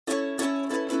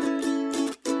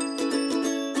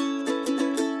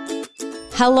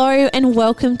Hello and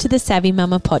welcome to the Savvy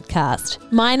Mama podcast.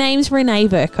 My name's Renee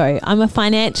Verco. I'm a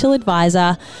financial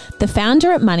advisor, the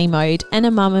founder at Money Mode, and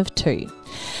a mum of two.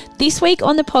 This week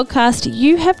on the podcast,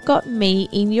 you have got me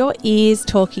in your ears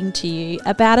talking to you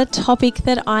about a topic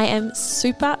that I am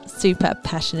super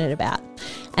passionate about,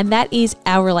 and that is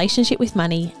our relationship with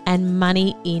money and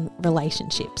money in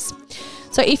relationships.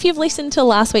 So if you've listened to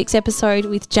last week's episode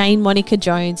with Jane Monica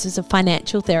Jones as a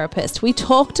financial therapist, we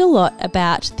talked a lot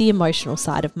about the emotional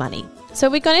side of money. So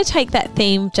we're going to take that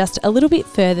theme just a little bit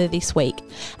further this week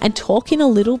and talk in a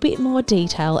little bit more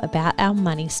detail about our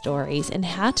money stories and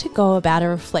how to go about a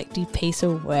reflective piece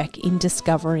of work in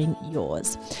discovering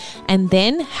yours. And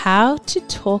then how to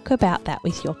talk about that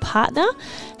with your partner,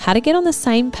 how to get on the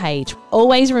same page,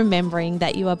 always remembering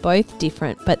that you are both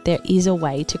different, but there is a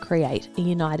way to create a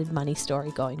united money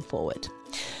story going forward.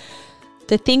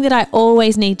 The thing that I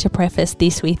always need to preface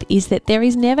this with is that there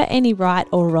is never any right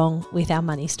or wrong with our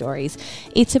money stories.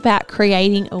 It's about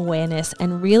creating awareness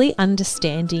and really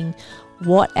understanding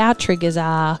what our triggers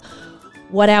are,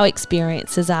 what our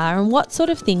experiences are, and what sort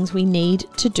of things we need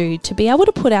to do to be able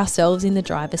to put ourselves in the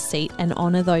driver's seat and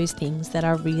honour those things that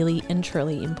are really and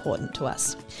truly important to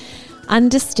us.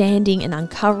 Understanding and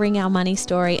uncovering our money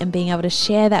story and being able to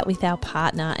share that with our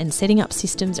partner and setting up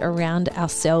systems around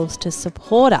ourselves to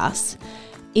support us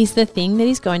is the thing that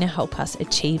is going to help us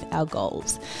achieve our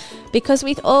goals. Because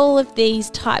with all of these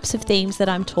types of themes that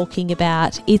I'm talking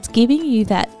about, it's giving you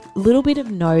that little bit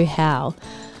of know-how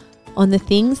on the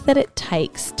things that it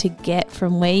takes to get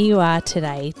from where you are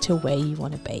today to where you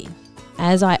want to be.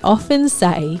 As I often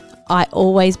say, I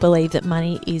always believe that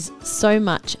money is so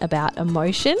much about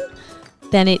emotion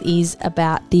than it is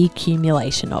about the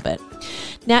accumulation of it.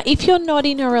 Now, if you're not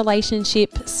in a relationship,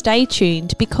 stay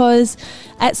tuned, because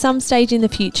at some stage in the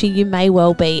future you may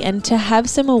well be, and to have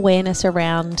some awareness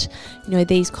around,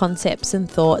 these concepts and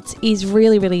thoughts is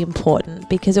really important,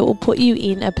 because it will put you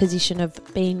in a position of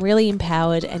being really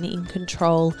empowered and in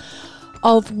control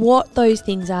of what those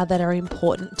things are that are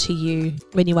important to you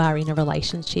when you are in a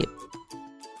relationship.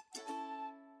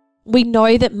 We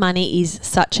know that money is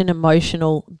such an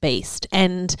emotional beast,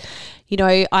 and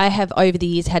I have over the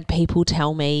years had people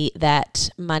tell me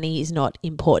that money is not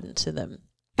important to them.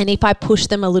 And if I push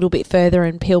them a little bit further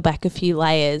and peel back a few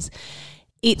layers,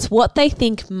 it's what they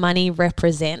think money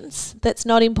represents that's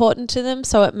not important to them.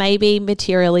 So it may be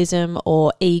materialism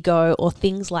or ego or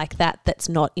things like that that's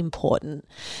not important.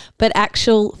 But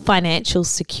actual financial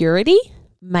security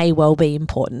may well be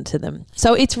important to them.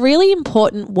 So it's really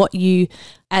important what you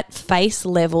at face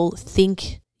level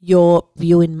think your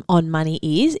view on money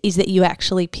is that you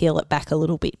actually peel it back a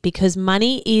little bit, because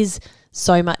money is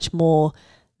so much more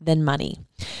than money.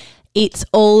 It's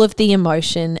all of the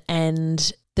emotion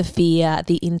and the fear,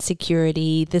 the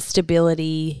insecurity, the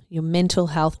stability, your mental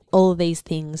health, all of these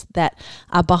things that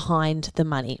are behind the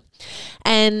money.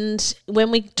 And when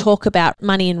we talk about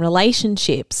money in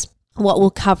relationships, what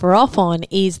we'll cover off on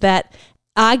is that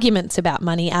arguments about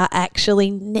money are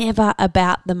actually never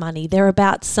about the money. They're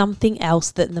about something else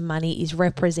that the money is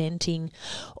representing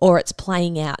or it's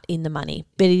playing out in the money.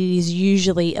 But it is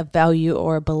usually a value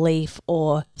or a belief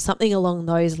or something along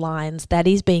those lines that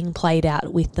is being played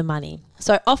out with the money.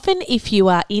 So often if you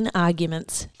are in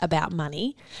arguments about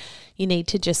money, you need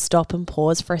to just stop and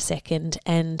pause for a second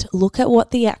and look at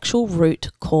what the actual root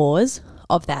cause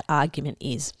of that argument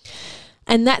is.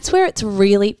 And that's where it's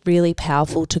really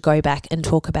powerful to go back and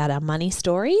talk about our money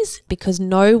stories, because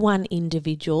no one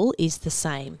individual is the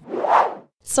same.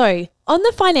 So on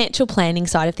the financial planning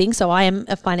side of things, so I am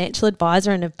a financial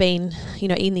advisor and have been,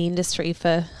 in the industry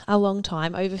for a long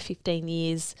time, over 15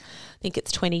 years. I think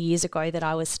it's 20 years ago that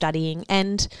I was studying.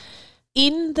 And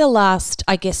in the last,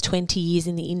 20 years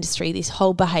in the industry, this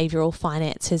whole behavioural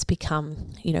finance has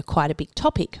become, quite a big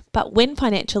topic. But when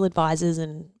financial advisors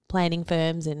and planning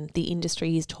firms and the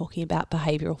industry is talking about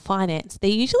behavioural finance, they're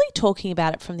usually talking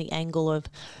about it from the angle of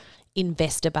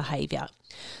investor behaviour.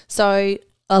 So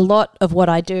a lot of what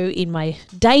I do in my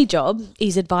day job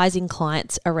is advising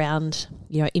clients around,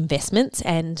 investments,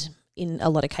 and in a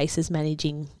lot of cases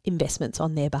managing investments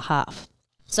on their behalf.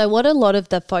 So what a lot of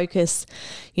the focus,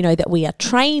 that we are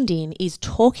trained in is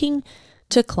talking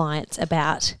to clients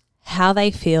about how they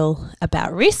feel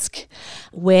about risk,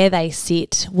 where they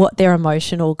sit, what their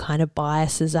emotional kind of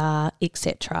biases are,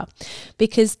 etc.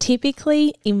 Because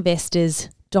typically investors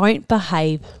don't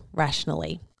behave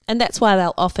rationally. And that's why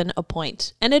they'll often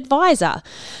appoint an advisor,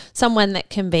 someone that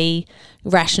can be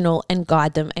rational and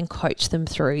guide them and coach them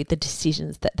through the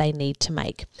decisions that they need to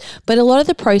make. But a lot of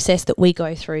the process that we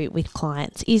go through with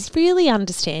clients is really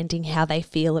understanding how they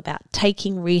feel about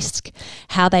taking risk,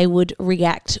 how they would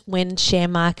react when share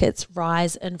markets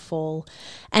rise and fall.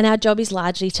 And our job is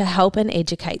largely to help and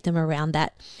educate them around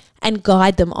that and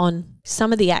guide them on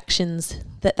some of the actions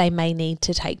that they may need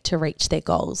to take to reach their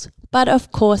goals. But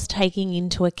of course, taking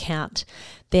into account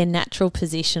their natural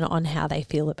position on how they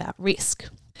feel about risk.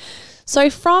 So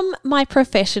from my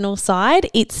professional side,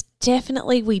 it's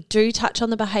definitely, we do touch on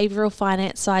the behavioural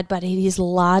finance side, but it is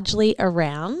largely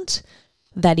around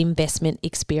that investment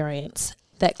experience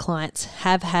that clients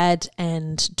have had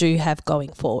and do have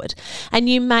going forward. And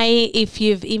you may, if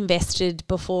you've invested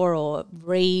before or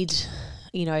read,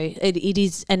 it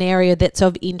is an area that's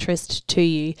of interest to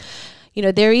you.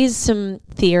 There is some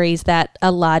theories that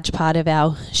a large part of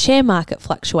our share market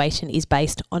fluctuation is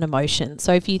based on emotion.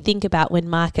 So if you think about when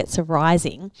markets are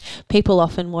rising, people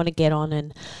often want to get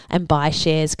on and buy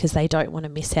shares because they don't want to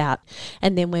miss out.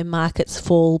 And then when markets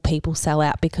fall, people sell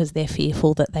out because they're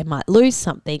fearful that they might lose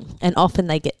something. And often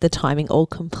they get the timing all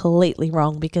completely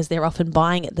wrong because they're often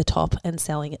buying at the top and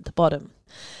selling at the bottom.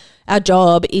 Our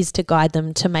job is to guide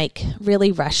them to make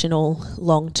really rational,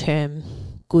 long-term,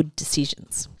 good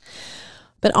decisions.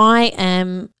 But I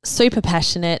am super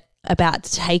passionate about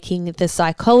taking the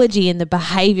psychology and the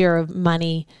behaviour of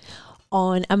money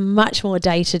on a much more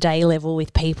day-to-day level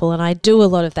with people, and I do a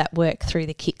lot of that work through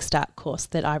the Kickstart course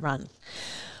that I run.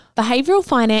 Behavioural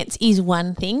finance is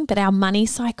one thing, but our money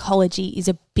psychology is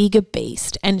a bigger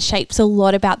beast and shapes a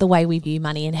lot about the way we view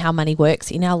money and how money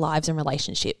works in our lives and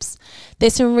relationships.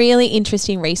 There's some really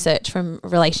interesting research from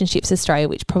Relationships Australia,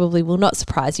 which probably will not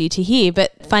surprise you to hear,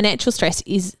 but financial stress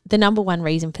is the number one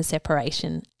reason for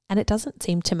separation, and it doesn't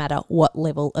seem to matter what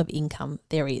level of income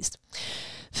there is.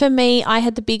 For me, I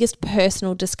had the biggest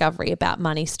personal discovery about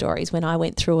money stories when I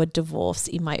went through a divorce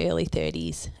in my early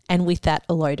 30s, and with that,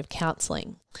 a load of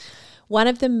counselling. One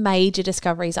of the major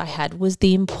discoveries I had was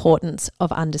the importance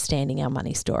of understanding our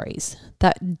money stories,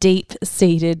 that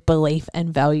deep-seated belief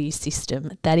and value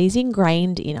system that is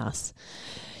ingrained in us.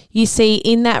 You see,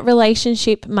 in that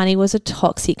relationship, money was a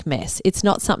toxic mess. It's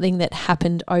not something that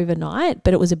happened overnight,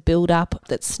 but it was a build-up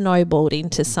that snowballed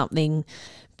into something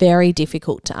very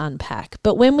difficult to unpack.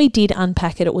 But when we did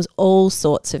unpack it, it was all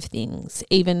sorts of things,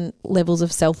 even levels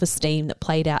of self-esteem that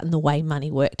played out in the way money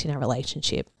worked in our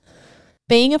relationship.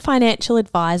 Being a financial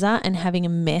advisor and having a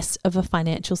mess of a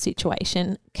financial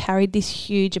situation carried this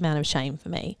huge amount of shame for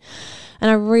me.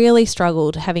 And I really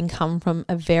struggled, having come from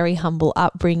a very humble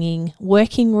upbringing,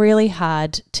 working really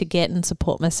hard to get and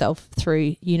support myself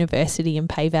through university and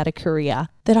pave out a career,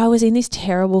 that I was in this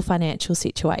terrible financial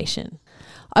situation.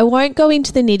 I won't go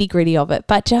into the nitty-gritty of it,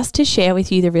 but just to share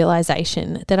with you the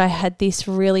realization that I had this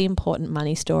really important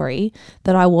money story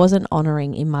that I wasn't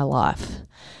honouring in my life.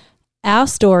 Our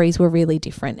stories were really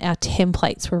different. Our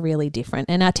templates were really different.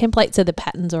 And our templates are the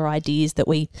patterns or ideas that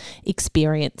we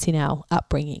experience in our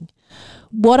upbringing.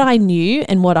 What I knew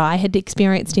and what I had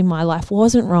experienced in my life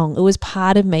wasn't wrong. It was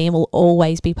part of me and will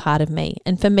always be part of me.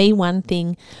 And for me, one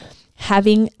thing,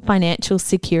 having financial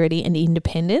security and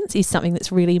independence is something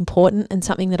that's really important and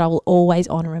something that I will always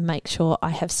honour and make sure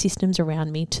I have systems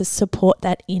around me to support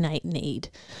that innate need.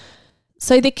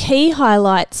 So the key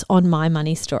highlights on my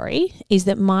money story is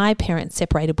that my parents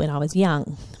separated when I was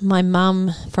young. My mum,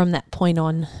 from that point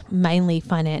on, mainly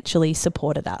financially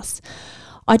supported us.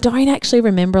 I don't actually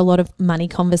remember a lot of money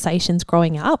conversations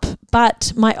growing up,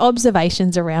 but my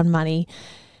observations around money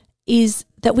is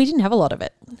that we didn't have a lot of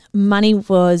it. Money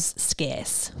was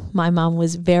scarce. My mum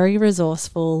was very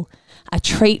resourceful. A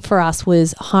treat for us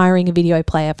was hiring a video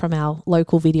player from our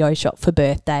local video shop for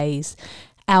birthdays.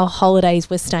 Our holidays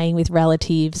were staying with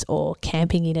relatives or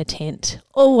camping in a tent,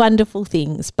 all wonderful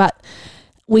things, but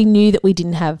we knew that we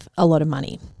didn't have a lot of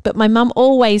money. But my mum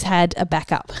always had a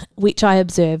backup, which I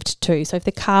observed too. So if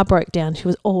the car broke down, she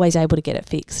was always able to get it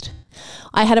fixed.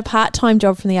 I had a part-time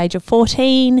job from the age of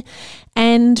 14,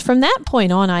 and from that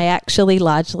point on, I actually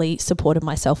largely supported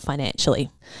myself financially.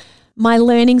 My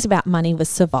learnings about money was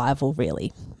survival,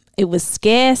 really. It was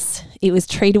scarce, it was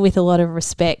treated with a lot of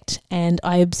respect, and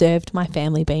I observed my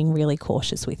family being really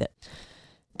cautious with it.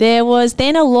 There was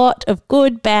then a lot of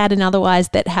good, bad and otherwise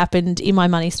that happened in my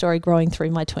money story growing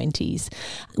through my 20s,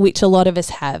 which a lot of us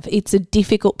have. It's a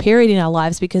difficult period in our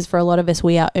lives because for a lot of us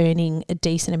we are earning a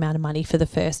decent amount of money for the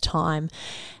first time,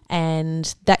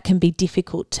 and that can be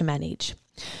difficult to manage.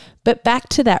 But back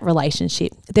to that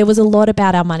relationship, there was a lot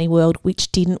about our money world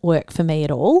which didn't work for me at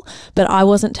all, but I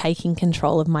wasn't taking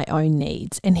control of my own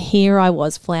needs. And here I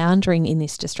was floundering in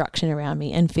this destruction around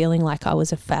me and feeling like I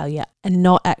was a failure and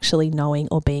not actually knowing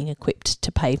or being equipped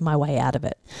to pave my way out of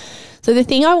it. So the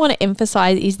thing I want to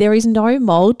emphasize is there is no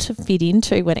mold to fit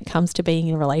into when it comes to being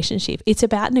in a relationship. It's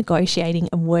about negotiating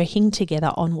and working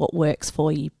together on what works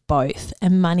for you both.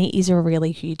 And money is a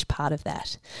really huge part of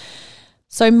that.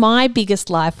 So my biggest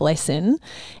life lesson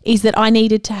is that I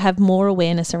needed to have more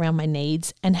awareness around my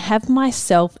needs and have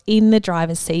myself in the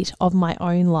driver's seat of my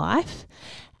own life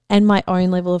and my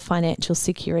own level of financial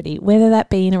security, whether that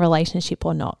be in a relationship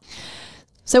or not.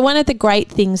 So one of the great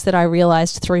things that I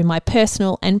realized through my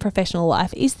personal and professional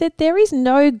life is that there is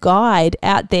no guide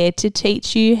out there to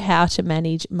teach you how to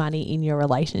manage money in your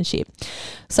relationship.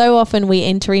 So often we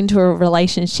enter into a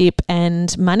relationship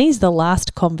and money is the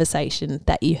last conversation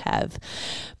that you have.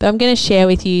 But I'm going to share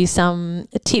with you some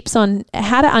tips on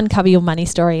how to uncover your money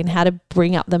story and how to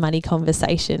bring up the money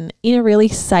conversation in a really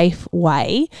safe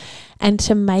way, and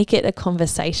to make it a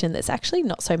conversation that's actually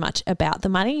not so much about the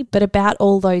money, but about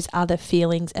all those other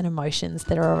feelings and emotions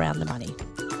that are around the money.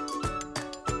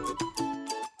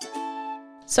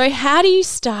 So how do you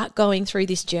start going through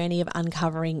this journey of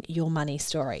uncovering your money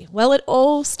story? Well, it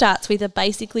all starts with a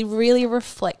basically really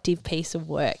reflective piece of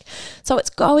work. So it's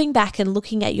going back and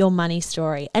looking at your money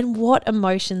story and what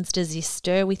emotions does this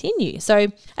stir within you. So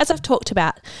as I've talked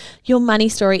about, your money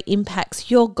story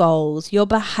impacts your goals, your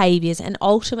behaviors, and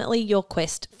ultimately your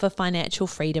quest for financial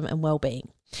freedom and well-being.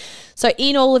 So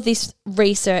in all of this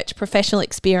research, professional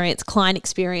experience, client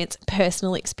experience,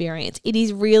 personal experience, it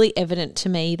is really evident to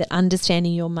me that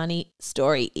understanding your money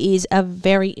story is a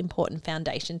very important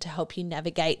foundation to help you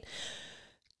navigate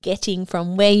getting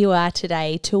from where you are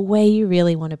today to where you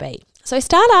really want to be. So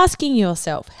start asking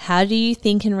yourself, how do you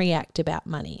think and react about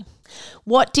money?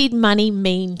 What did money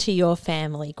mean to your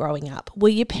family growing up? Were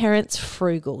your parents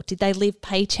frugal? Did they live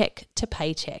paycheck to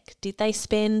paycheck? Did they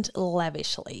spend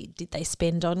lavishly? Did they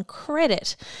spend on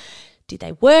credit? Did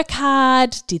they work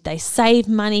hard? Did they save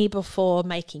money before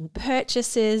making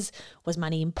purchases? Was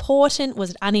money important?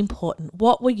 Was it unimportant?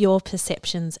 What were your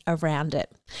perceptions around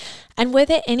it? And were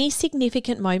there any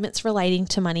significant moments relating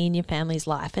to money in your family's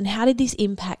life? And how did this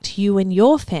impact you and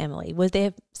your family? Was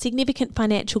there significant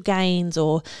financial gains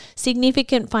or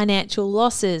significant financial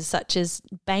losses, such as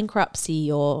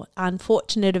bankruptcy or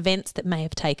unfortunate events that may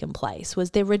have taken place?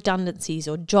 Was there redundancies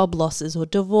or job losses or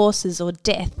divorces or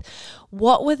death?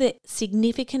 What were the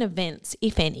significant events,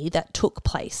 if any, that took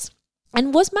place?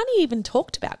 And was money even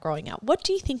talked about growing up? What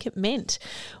do you think it meant?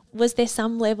 Was there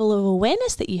some level of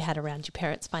awareness that you had around your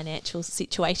parents' financial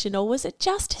situation, or was it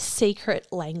just secret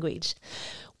language?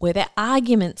 Were there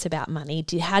arguments about money?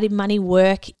 How did money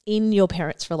work in your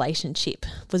parents' relationship?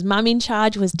 Was mum in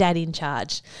charge? Was dad in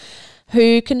charge?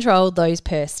 Who controlled those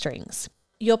purse strings?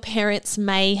 Your parents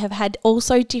may have had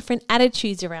also different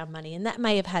attitudes around money, and that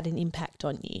may have had an impact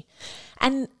on you.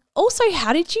 And also,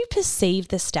 how did you perceive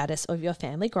the status of your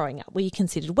family growing up? Were you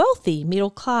considered wealthy, middle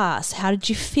class? How did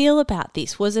you feel about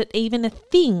this? Was it even a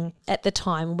thing at the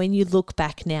time? When you look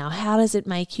back now, how does it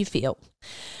make you feel?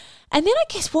 And then I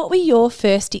guess, what were your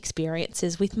first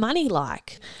experiences with money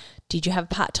like? Did you have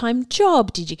a part-time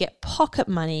job? Did you get pocket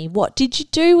money? What did you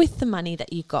do with the money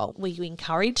that you got? Were you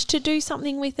encouraged to do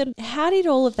something with it? How did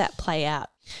all of that play out?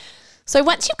 So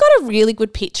once you've got a really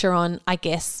good picture on, I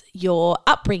guess, your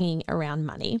upbringing around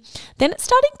money, then it's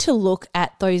starting to look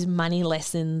at those money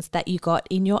lessons that you got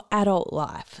in your adult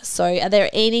life. So are there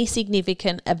any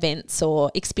significant events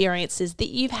or experiences that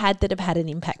you've had that have had an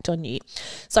impact on you?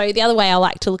 So the other way I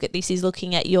like to look at this is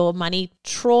looking at your money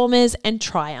traumas and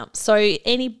triumphs. So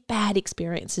any bad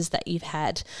experiences that you've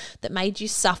had that made you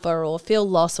suffer or feel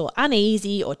lost or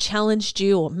uneasy or challenged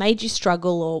you or made you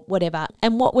struggle or whatever.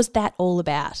 And what was that all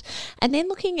about? And then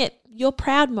looking at your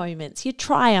proud moments, your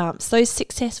triumphs, those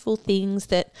successful things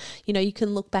that, you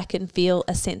can look back and feel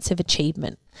a sense of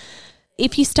achievement.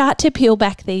 If you start to peel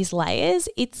back these layers,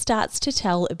 it starts to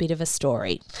tell a bit of a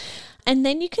story. And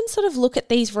then you can sort of look at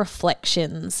these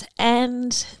reflections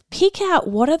and pick out,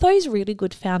 what are those really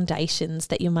good foundations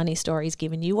that your money story has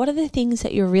given you? What are the things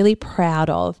that you're really proud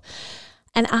of?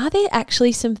 And are there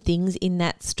actually some things in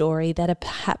that story that are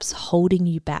perhaps holding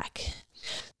you back?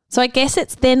 So I guess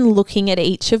it's then looking at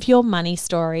each of your money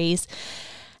stories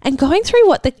and going through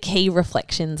what the key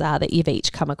reflections are that you've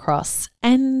each come across,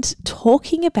 and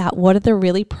talking about what are the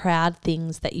really proud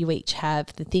things that you each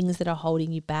have, the things that are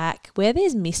holding you back, where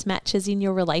there's mismatches in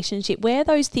your relationship, where are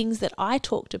those things that I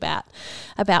talked about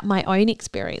my own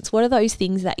experience, what are those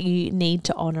things that you need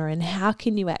to honour, and how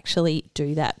can you actually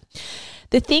do that?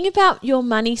 The thing about your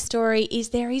money story is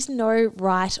there is no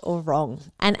right or wrong.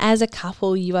 And as a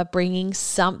couple, you are bringing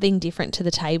something different to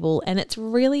the table. And it's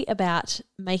really about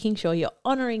making sure you're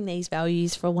honoring these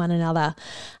values for one another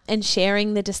and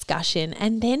sharing the discussion,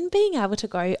 and then being able to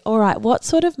go, all right, what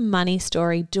sort of money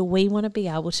story do we want to be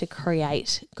able to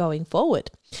create going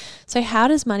forward? So how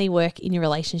does money work in your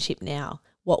relationship now?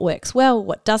 What works well?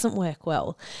 What doesn't work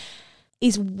well?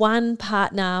 Is one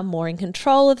partner more in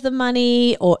control of the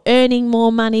money or earning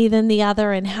more money than the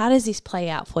other? And how does this play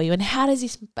out for you? And how does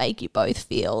this make you both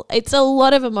feel? It's a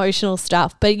lot of emotional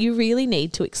stuff, but you really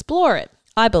need to explore it.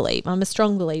 I believe, I'm a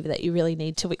strong believer that you really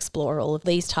need to explore all of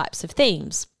these types of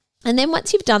themes. And then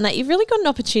once you've done that, you've really got an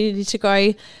opportunity to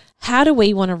go, how do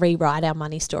we want to rewrite our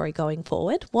money story going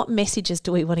forward? What messages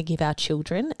do we want to give our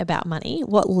children about money?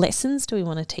 What lessons do we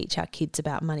want to teach our kids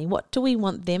about money? What do we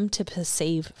want them to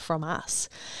perceive from us?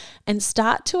 And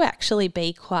start to actually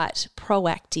be quite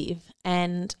proactive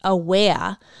and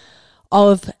aware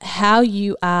of how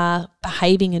you are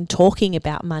behaving and talking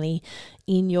about money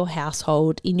in your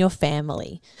household, in your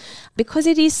family, because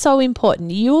it is so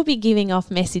important. You will be giving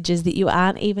off messages that you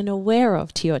aren't even aware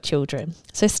of to your children.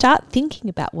 So start thinking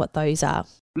about what those are.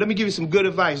 Let me give you some good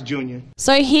advice, Junior.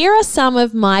 So here are some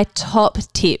of my top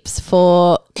tips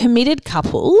for committed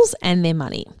couples and their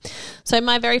money. So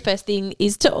my very first thing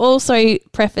is to also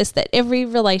preface that every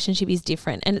relationship is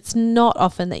different, and it's not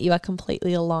often that you are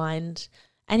completely aligned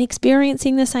and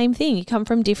experiencing the same thing. You come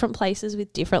from different places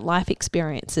with different life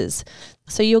experiences.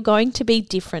 So you're going to be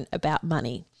different about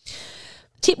money.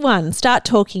 Tip 1, start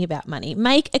talking about money.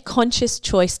 Make a conscious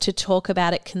choice to talk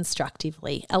about it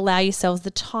constructively. Allow yourselves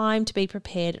the time to be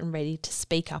prepared and ready to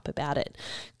speak up about it.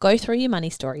 Go through your money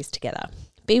stories together.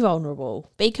 Be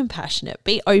vulnerable, be compassionate,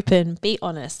 be open, be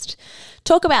honest.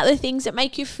 Talk about the things that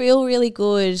make you feel really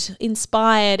good,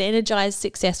 inspired, energized,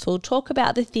 successful. Talk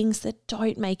about the things that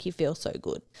don't make you feel so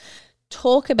good.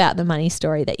 Talk about the money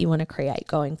story that you want to create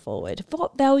going forward.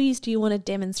 What values do you want to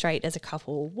demonstrate as a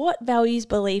couple? What values,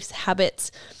 beliefs,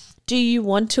 habits do you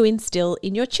want to instill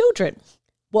in your children?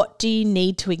 What do you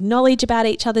need to acknowledge about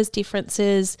each other's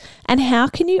differences? And how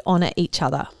can you honor each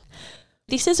other?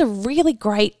 This is a really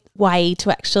great way to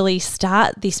actually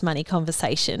start this money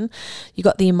conversation. You've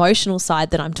got the emotional side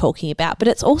that I'm talking about, but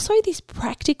it's also this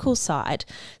practical side.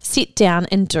 Sit down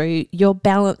and do your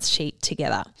balance sheet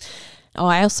together.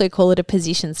 I also call it a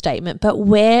position statement, but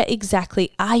where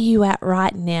exactly are you at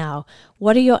right now?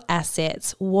 What are your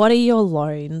assets? What are your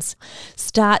loans?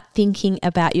 Start thinking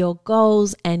about your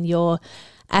goals and your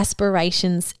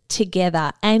aspirations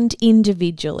together and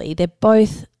individually. They're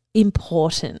both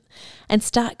important. And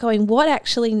start going, what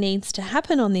actually needs to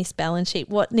happen on this balance sheet?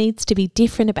 What needs to be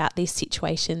different about this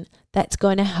situation that's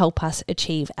going to help us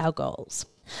achieve our goals?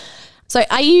 So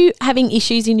are you having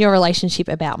issues in your relationship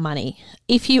about money?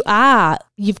 If you are,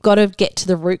 you've got to get to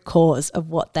the root cause of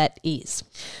what that is.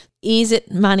 Is it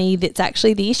money that's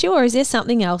actually the issue, or is there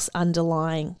something else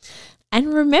underlying?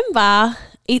 And remember,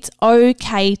 it's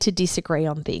okay to disagree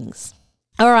on things.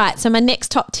 All right, so my next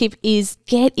top tip is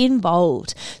get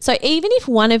involved. So even if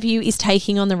one of you is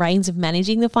taking on the reins of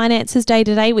managing the finances day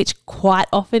to day, which quite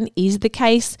often is the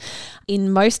case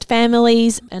in most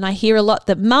families, and I hear a lot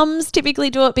that mums typically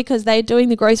do it because they're doing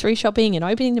the grocery shopping and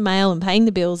opening the mail and paying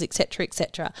the bills, etc.,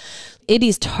 etc. It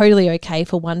is totally okay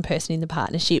for one person in the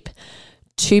partnership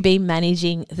to be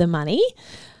managing the money.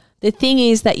 The thing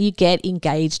is that you get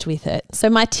engaged with it.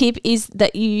 So my tip is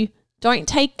that you don't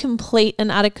take complete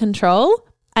and utter control,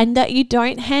 and that you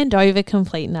don't hand over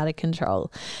complete and utter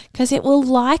control, because it will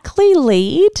likely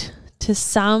lead to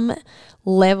some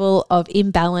level of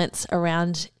imbalance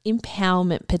around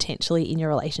empowerment potentially in your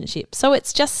relationship. So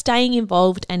it's just staying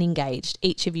involved and engaged,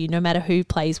 each of you, no matter who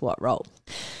plays what role.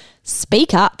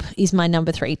 Speak up is my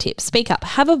number 3 tip. Speak up.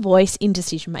 Have a voice in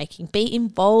decision making. Be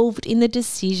involved in the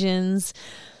decisions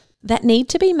that need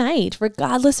to be made,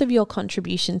 regardless of your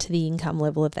contribution to the income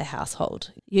level of the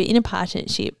household. You're in a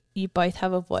partnership, you both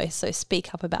have a voice, so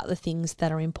speak up about the things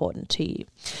that are important to you.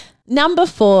 Number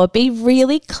 4, be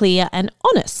really clear and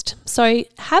honest. So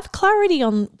have clarity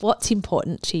on what's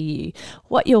important to you,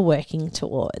 what you're working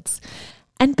towards.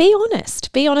 And be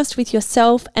honest. Be honest with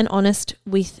yourself and honest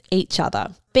with each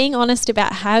other. Being honest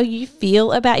about how you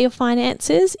feel about your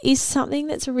finances is something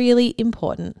that's really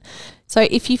important. So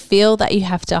if you feel that you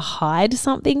have to hide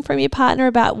something from your partner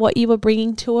about what you are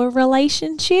bringing to a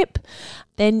relationship,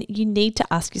 then you need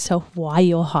to ask yourself why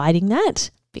you're hiding that,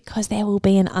 because there will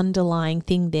be an underlying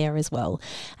thing there as well.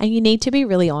 And you need to be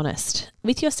really honest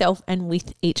with yourself and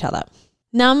with each other.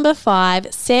 Number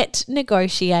 5, set,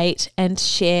 negotiate, and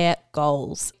share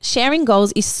goals. Sharing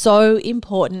goals is so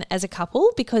important as a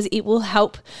couple because it will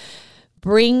help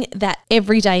bring that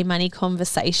everyday money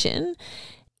conversation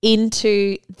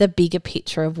into the bigger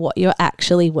picture of what you're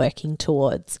actually working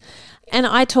towards. And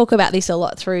I talk about this a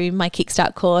lot through my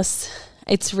Kickstart course.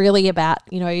 It's really about,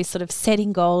 sort of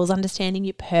setting goals, understanding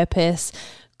your purpose,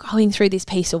 going through this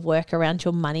piece of work around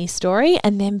your money story,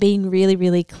 and then being really,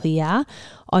 really clear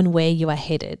on where you are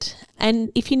headed.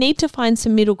 And if you need to find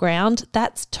some middle ground,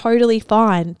 that's totally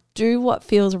fine. Do what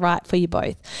feels right for you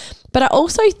both. But I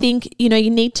also think, you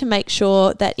need to make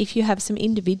sure that if you have some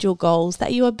individual goals,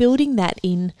 that you are building that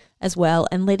in as well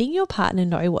and letting your partner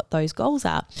know what those goals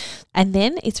are. And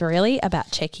then it's really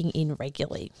about checking in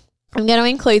regularly. I'm going to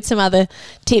include some other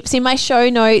tips in my show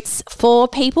notes for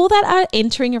people that are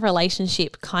entering a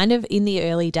relationship kind of in the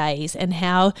early days, and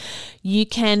how you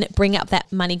can bring up that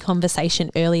money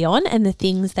conversation early on and the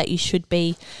things that you should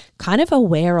be kind of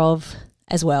aware of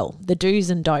as well, the do's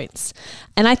and don'ts.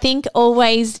 And I think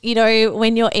always,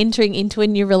 when you're entering into a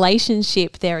new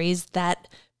relationship, there is that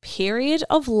period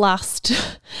of lust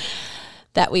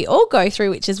that we all go through,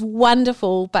 which is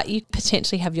wonderful, but you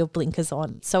potentially have your blinkers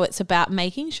on. So it's about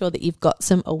making sure that you've got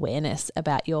some awareness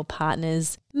about your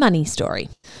partner's money story.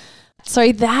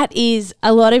 So that is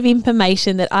a lot of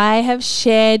information that I have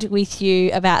shared with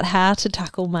you about how to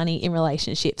tackle money in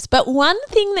relationships. But one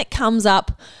thing that comes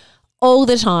up all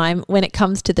the time when it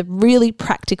comes to the really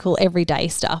practical everyday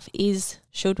stuff is,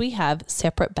 should we have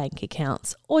separate bank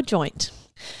accounts or joint?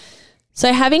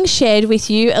 So having shared with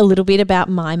you a little bit about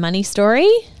my money story,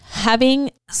 having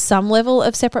some level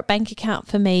of separate bank account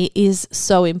for me is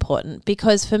so important,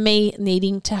 because for me,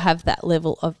 needing to have that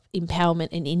level of empowerment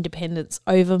and independence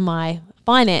over my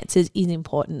finances is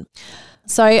important.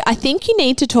 So I think you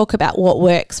need to talk about what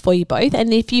works for you both.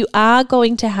 And if you are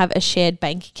going to have a shared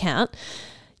bank account,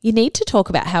 you need to talk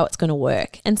about how it's going to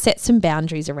work and set some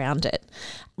boundaries around it.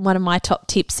 One of my top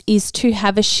tips is to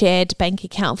have a shared bank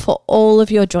account for all of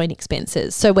your joint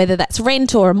expenses. So whether that's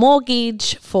rent or a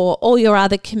mortgage, for all your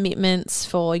other commitments,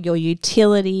 for your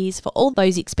utilities, for all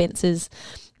those expenses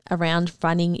around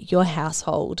running your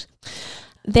household.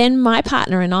 Then my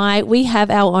partner and I, we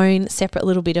have our own separate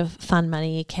little bit of fun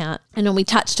money account. And we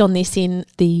touched on this in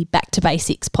the Back to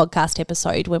Basics podcast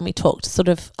episode when we talked sort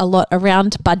of a lot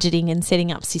around budgeting and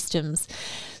setting up systems.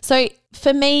 So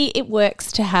for me, it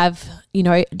works to have,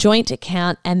 joint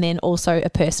account and then also a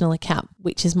personal account,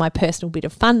 which is my personal bit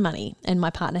of fun money, and my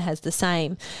partner has the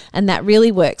same. And that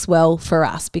really works well for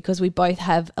us because we both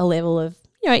have a level of,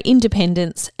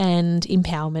 independence and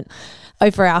empowerment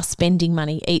over our spending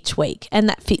money each week. And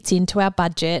that fits into our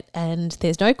budget, and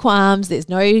there's no qualms, there's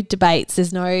no debates,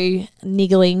 there's no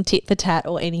niggling tit for tat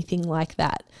or anything like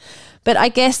that. But I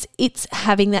guess it's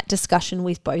having that discussion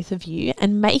with both of you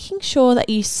and making sure that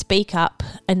you speak up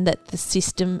and that the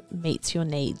system meets your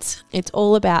needs. It's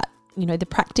all about, the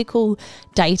practical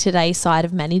day-to-day side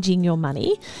of managing your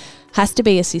money has to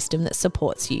be a system that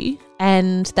supports you,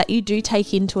 and that you do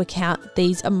take into account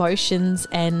these emotions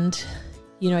and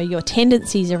your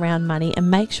tendencies around money,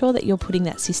 and make sure that you're putting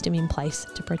that system in place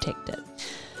to protect it.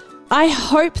 I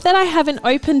hope that I haven't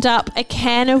opened up a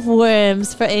can of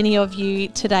worms for any of you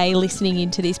today listening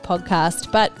into this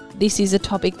podcast, but this is a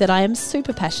topic that I am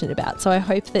super passionate about. So I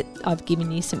hope that I've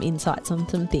given you some insights on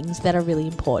some things that are really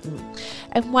important.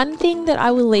 And one thing that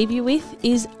I will leave you with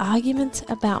is arguments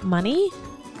about money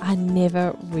are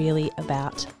never really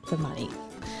about the money.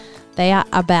 They are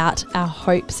about our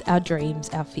hopes, our dreams,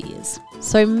 our fears.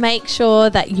 So make sure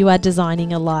that you are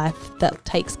designing a life that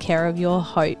takes care of your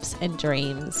hopes and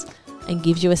dreams and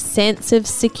gives you a sense of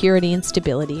security and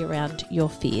stability around your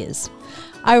fears.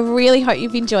 I really hope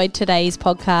you've enjoyed today's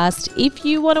podcast. If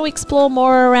you want to explore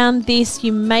more around this,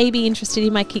 you may be interested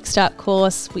in my Kickstart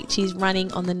course, which is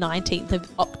running on the 19th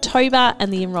of October,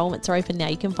 and the enrollments are open now.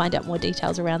 You can find out more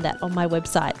details around that on my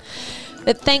website.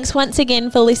 But thanks once again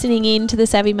for listening in to the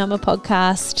Savvy Mama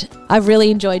podcast. I've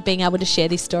really enjoyed being able to share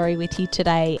this story with you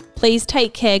today. Please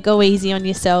take care, go easy on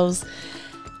yourselves,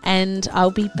 and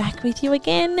I'll be back with you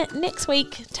again next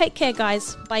week. Take care,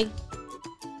 guys. Bye.